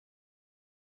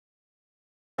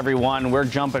Everyone, we're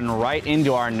jumping right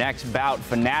into our next bout,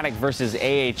 Fnatic versus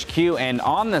AHQ. And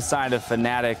on the side of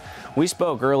Fnatic, we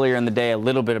spoke earlier in the day a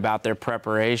little bit about their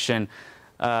preparation.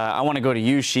 I want to go to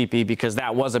you, Sheepy, because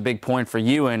that was a big point for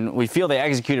you, and we feel they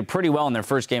executed pretty well in their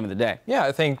first game of the day. Yeah,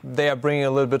 I think they are bringing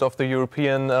a little bit of the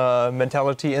European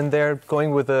mentality in there, going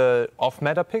with a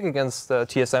off-meta pick against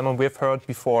TSM, and we've heard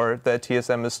before that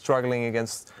TSM is struggling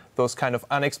against those kind of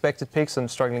unexpected picks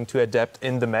and struggling to adapt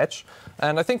in the match.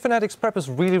 And I think Fnatic's prep is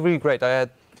really, really great.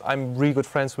 I'm really good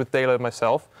friends with Dale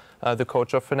myself, the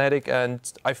coach of Fnatic, and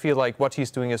I feel like what he's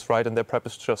doing is right and their prep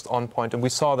is just on point. And we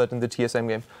saw that in the TSM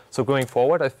game. So going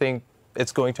forward, I think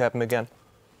it's going to happen again.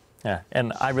 Yeah,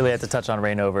 and I really had to touch on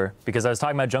Rainover because I was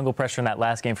talking about jungle pressure in that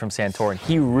last game from Santorin.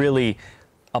 He really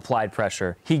applied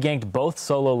pressure. He ganked both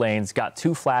solo lanes, got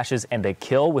 2 flashes and a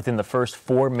kill within the first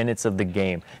 4 minutes of the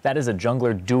game. That is a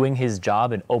jungler doing his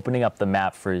job and opening up the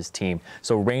map for his team.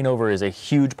 So Rainover is a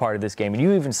huge part of this game. And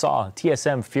you even saw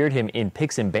TSM feared him in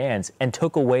picks and bans and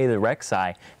took away the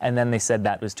Rek'Sai, and then they said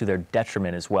that was to their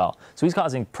detriment as well. So he's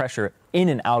causing pressure in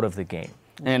and out of the game.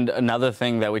 And another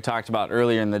thing that we talked about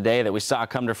earlier in the day that we saw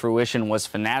come to fruition was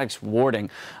Fnatic's warding.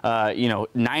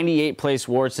 98 place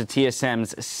wards to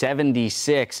TSM's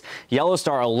 76.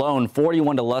 Yellowstar alone,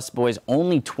 41 to Lust Boys,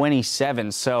 only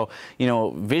 27. So,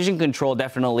 vision control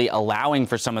definitely allowing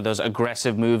for some of those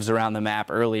aggressive moves around the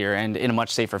map earlier and in a much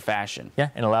safer fashion. Yeah,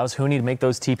 and allows Huni to make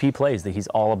those TP plays that he's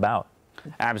all about.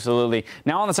 Absolutely.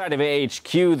 Now on the side of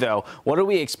AHQ, though, what are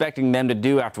we expecting them to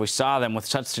do after we saw them with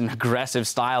such an aggressive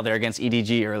style there against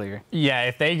EDG earlier? Yeah,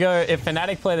 if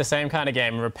Fnatic play the same kind of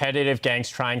game, repetitive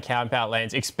ganks, try and camp out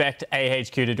lanes, expect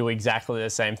AHQ to do exactly the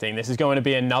same thing. This is going to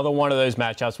be another one of those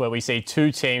matchups where we see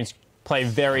two teams play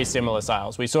very similar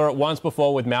styles. We saw it once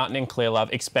before with Mountain and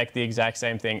Clearlove. Expect the exact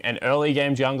same thing. An early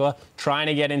game jungler trying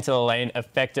to get into the lane,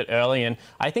 affect it early, and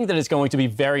I think that it's going to be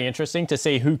very interesting to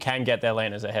see who can get their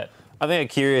laners ahead. I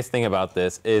think a curious thing about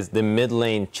this is the mid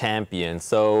lane champion.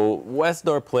 So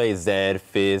Westdoor plays Zed,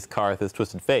 Fizz, Karthus,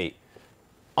 Twisted Fate.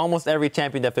 Almost every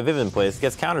champion that Vivien plays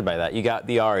gets countered by that. You got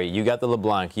the Ahri, you got the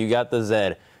LeBlanc, you got the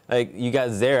Zed, you got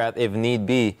Xerath if need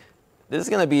be. This is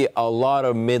going to be a lot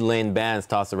of mid lane bans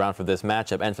tossed around for this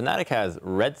matchup. And Fnatic has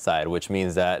red side, which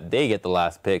means that they get the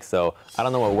last pick. So I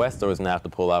don't know what Westdoor is going to have to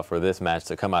pull out for this match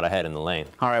to come out ahead in the lane.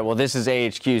 All right, well, this is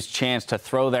AHQ's chance to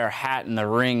throw their hat in the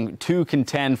ring to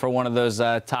contend for one of those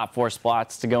top 4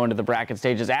 spots to go into the bracket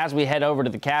stages. As we head over to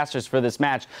the casters for this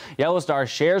match, Yellowstar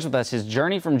shares with us his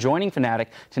journey from joining Fnatic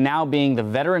to now being the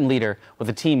veteran leader with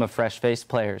a team of fresh-faced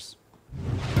players.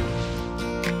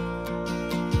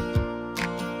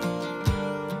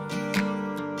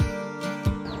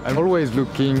 I'm always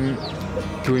looking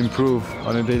to improve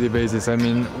on a daily basis. I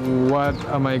mean, what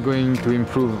am I going to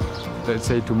improve, let's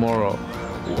say, tomorrow?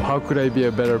 How could I be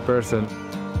a better person?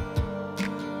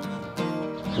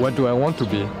 What do I want to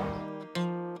be?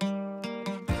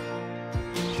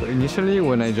 So initially,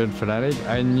 when I joined Fnatic,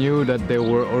 I knew that they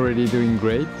were already doing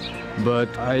great, but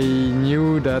I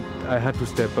knew that I had to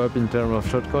step up in terms of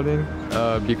shot calling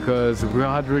because we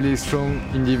had really strong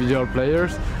individual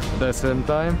players. At the same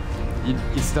time,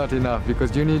 it's not enough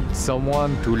because you need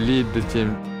someone to lead the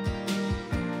team.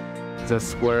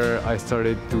 That's where I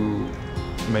started to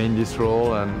main this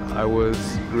role, and I was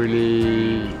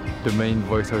really the main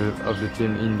voice of the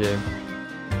team in-game.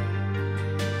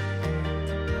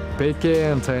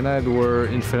 PK and Cyanide were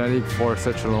in Fnatic for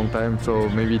such a long time, so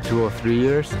maybe 2 or 3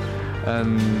 years.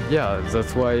 And yeah,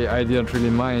 that's why I didn't really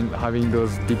mind having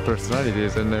those deep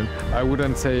personalities. And then I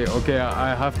wouldn't say, okay,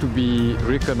 I have to be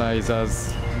recognized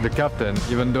as the captain,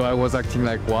 even though I was acting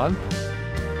like one.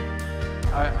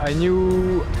 I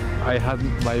knew I had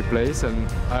my place, and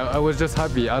I was just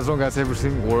happy as long as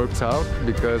everything works out,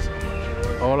 because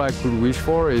all I could wish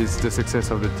for is the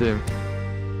success of the team.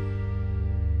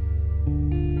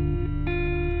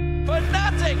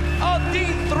 Fnatic are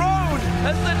dethroned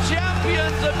as the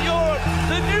champions of Europe.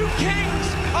 The new kings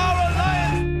are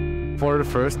alive. For the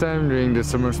first time during the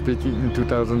summer split in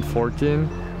 2014,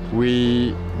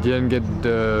 we didn't get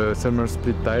the summer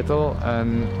split title,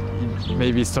 and it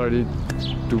maybe started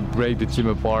to break the team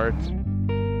apart.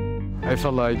 I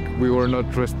felt like we were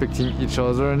not respecting each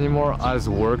other anymore as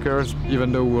workers,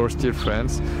 even though we were still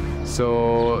friends.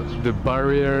 So the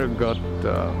barrier got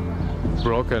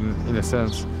broken in a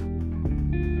sense.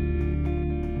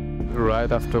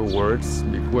 Right afterwards,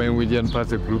 when we didn't pass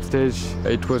the group stage,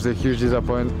 it was a huge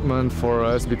disappointment for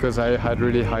us because I had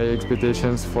really high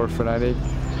expectations for Fnatic.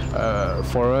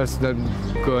 For us, not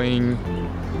going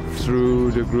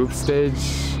through the group stage,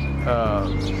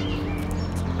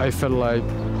 I felt like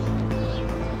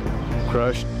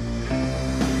crushed.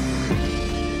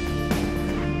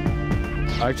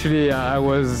 Actually, I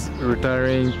was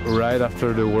retiring right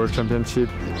after the World Championship.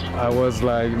 I was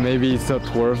like, maybe it's not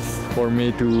worth for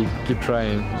me to keep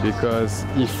trying, because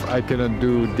if I cannot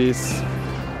do this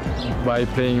by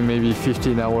playing maybe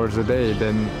 15 hours a day,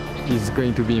 then it's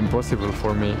going to be impossible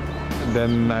for me.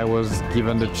 Then I was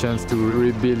given the chance to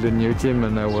rebuild a new team,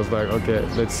 and I was like, okay,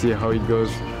 let's see how it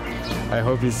goes. I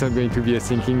hope it's not going to be a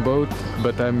sinking boat,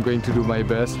 but I'm going to do my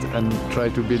best and try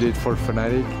to build it for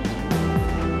Fnatic.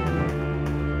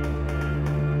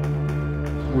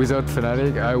 Without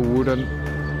Fnatic, I wouldn't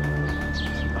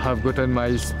have gotten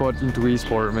my spot into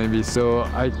eSport maybe, so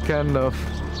I kind of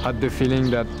had the feeling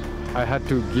that I had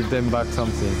to give them back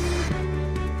something.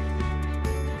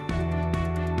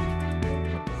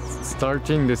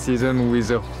 Starting the season with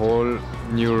a whole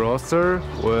new roster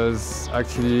was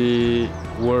actually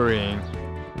worrying.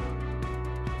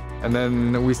 And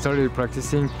then we started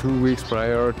practicing 2 weeks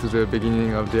prior to the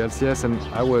beginning of the LCS, and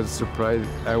I was surprised,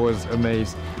 I was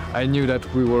amazed. I knew that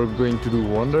we were going to do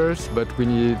wonders, but we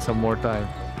needed some more time.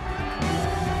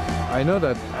 I know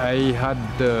that I had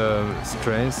the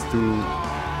strength to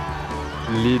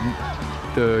lead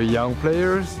the young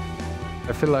players.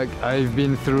 I feel like I've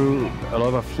been through a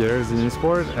lot of years in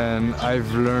eSport, and I've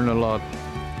learned a lot.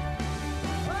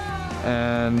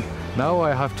 And now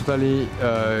I have totally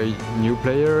new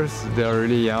players. They are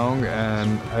really young,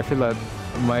 and I feel that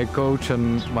my coach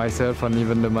and myself and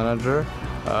even the manager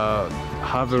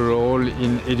have a role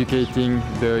in educating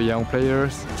the young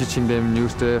players, teaching them new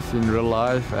stuff in real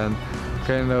life, and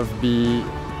kind of be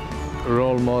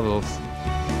role models.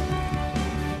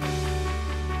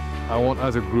 I want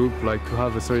as a group like to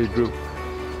have a solid group,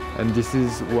 and this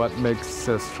is what makes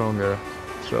us stronger.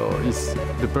 So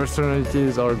the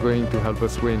personalities are going to help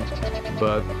us win,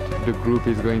 but the group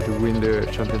is going to win the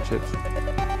championships.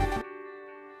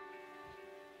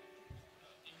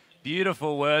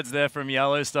 Beautiful words there from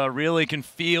Yellowstar. Really can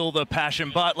feel the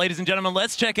passion. But, ladies and gentlemen,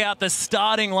 let's check out the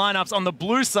starting lineups. On the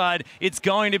blue side, it's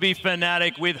going to be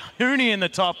Fnatic with Huni in the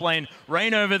top lane,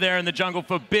 Rain over there in the jungle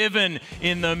for Bivin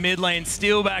in the mid lane,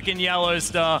 Steelback in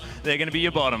Yellowstar. They're going to be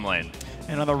your bottom lane.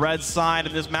 And on the red side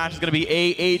of this match is going to be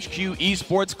AHQ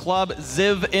Esports Club,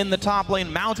 Ziv in the top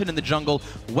lane, Mountain in the jungle,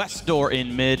 Westdoor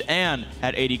in mid, and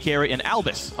at AD carry, and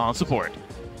Albus on support.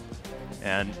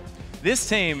 And this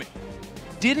team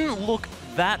didn't look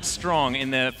that strong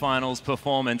in their finals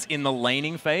performance in the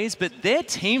laning phase, but their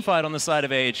team fight on the side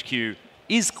of AHQ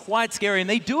is quite scary, and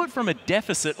they do it from a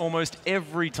deficit almost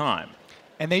every time.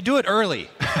 And they do it early.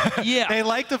 Yeah. They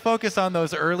like to focus on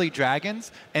those early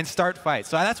dragons and start fights.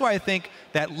 So that's why I think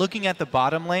that looking at the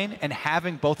bottom lane and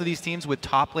having both of these teams with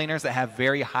top laners that have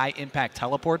very high impact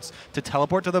teleports to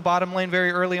teleport to the bottom lane very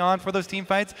early on for those team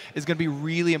fights is going to be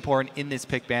really important in this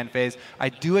pick ban phase. I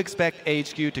do expect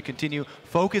AHQ to continue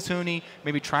focus Huni,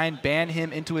 maybe try and ban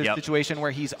him into a situation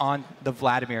where he's on the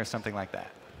Vladimir or something like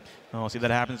that. We'll see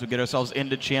that happens. We get ourselves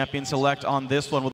into champion select on this one.